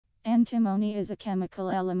Antimony is a chemical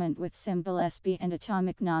element with symbol Sb and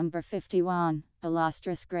atomic number 51, a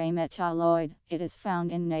lustrous gray metalloid. It is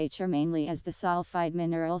found in nature mainly as the sulfide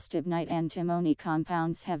mineral stibnite. Antimony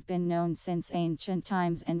compounds have been known since ancient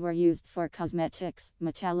times and were used for cosmetics.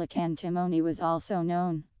 Metallic antimony was also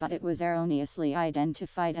known, but it was erroneously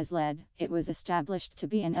identified as lead. It was established to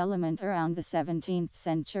be an element around the 17th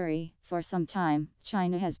century. For some time,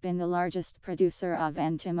 China has been the largest producer of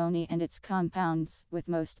antimony and its compounds, with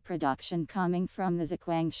most production coming from the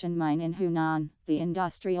Xikuangshan Mine in Hunan. The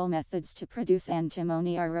industrial methods to produce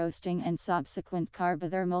antimony are roasting and subsequent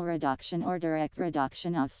carbothermal reduction or direct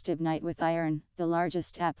reduction of stibnite with iron. The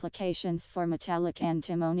largest applications for metallic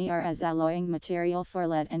antimony are as alloying material for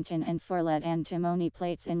lead and tin and for lead antimony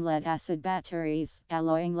plates in lead-acid batteries.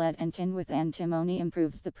 Alloying lead and tin with antimony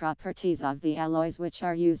improves the properties of the alloys which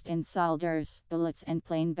are used in solders, bullets and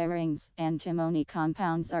plain bearings. Antimony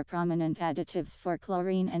compounds are prominent additives for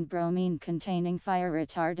chlorine and bromine-containing fire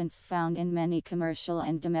retardants found in many commercial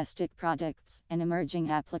and domestic products. An emerging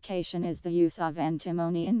application is the use of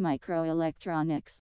antimony in microelectronics.